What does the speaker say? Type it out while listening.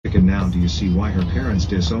chicken now? Do you see why her parents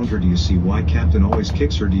disowned her? Do you see why Captain always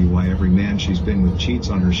kicks her? Do you why every man she's been with cheats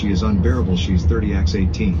on her? She is unbearable. She's 30 x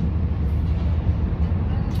 18.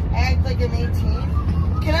 Act like I'm 18?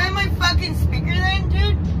 Can I have my fucking speaker then,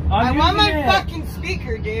 dude? I want my fucking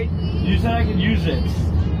speaker, dude. You said I could use it.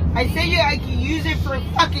 I said I could use it for a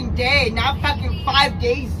fucking day, not fucking 5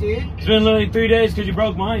 days, dude. It's been literally 3 days because you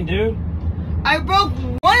broke mine, dude. I broke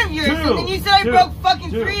one of yours, and then you said I broke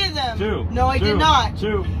fucking 3 of them. No, I did not.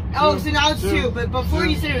 Oh, so now it's 2, but before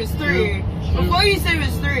you said it was 3. Before you said it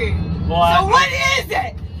was 3. Well, so what is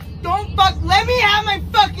it? Don't let me have my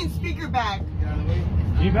fucking speaker back.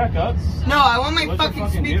 Can you back up? No, I want my fucking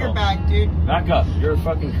speaker back, dude. Back up. You're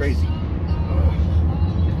fucking crazy.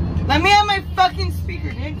 Let me have my fucking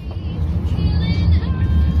speaker, dude.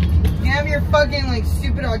 You have your fucking, like,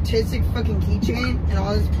 stupid autistic fucking keychain and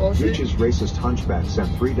all this bullshit. Goocheese racist hunchback sent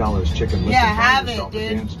 $3 chicken. Yeah, have it,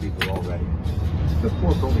 dude. Dance people already. The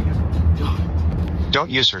poor bully. Don't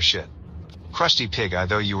use her shit. Crusty pig eye,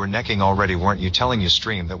 though you were necking already, weren't you? Telling you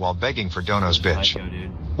stream that while begging for donos, bitch. Psycho,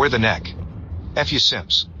 dude. Where the neck? F you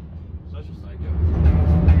simps. Such a psycho.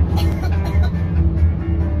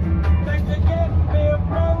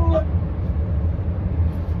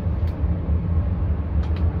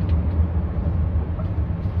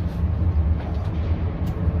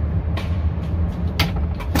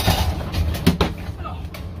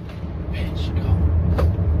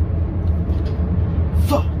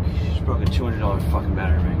 Fuck! Just broke a $200 fucking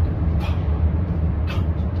battery bank.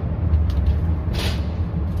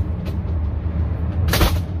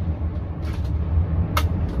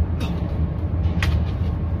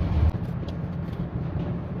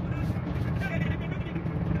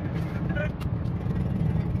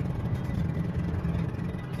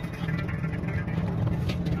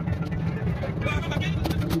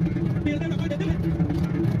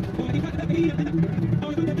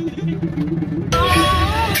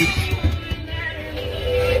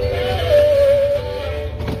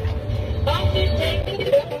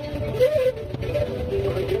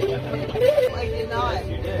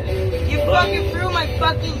 You fucking threw my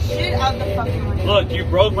fucking shit out the fucking window. Look, you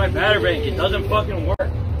broke my battery bank. It doesn't fucking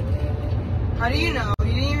work. How do you know?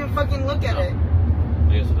 You didn't even fucking look at it.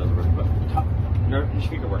 I guess it doesn't work, but your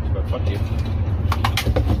speaker works, but fuck you.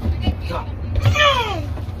 Stop. No!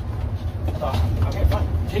 Stop. Okay, fine.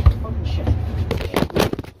 Take the fucking shit.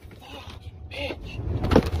 Bitch.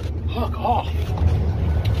 Fuck off.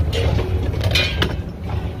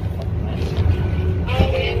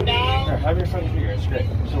 Here, have your fucking finger. It's great.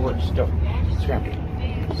 It still works. Go. Scram.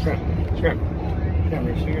 Scram. Scram. Scram.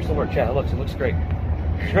 Your finger still works. Yeah, it looks great.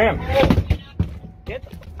 Scram. Get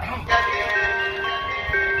the...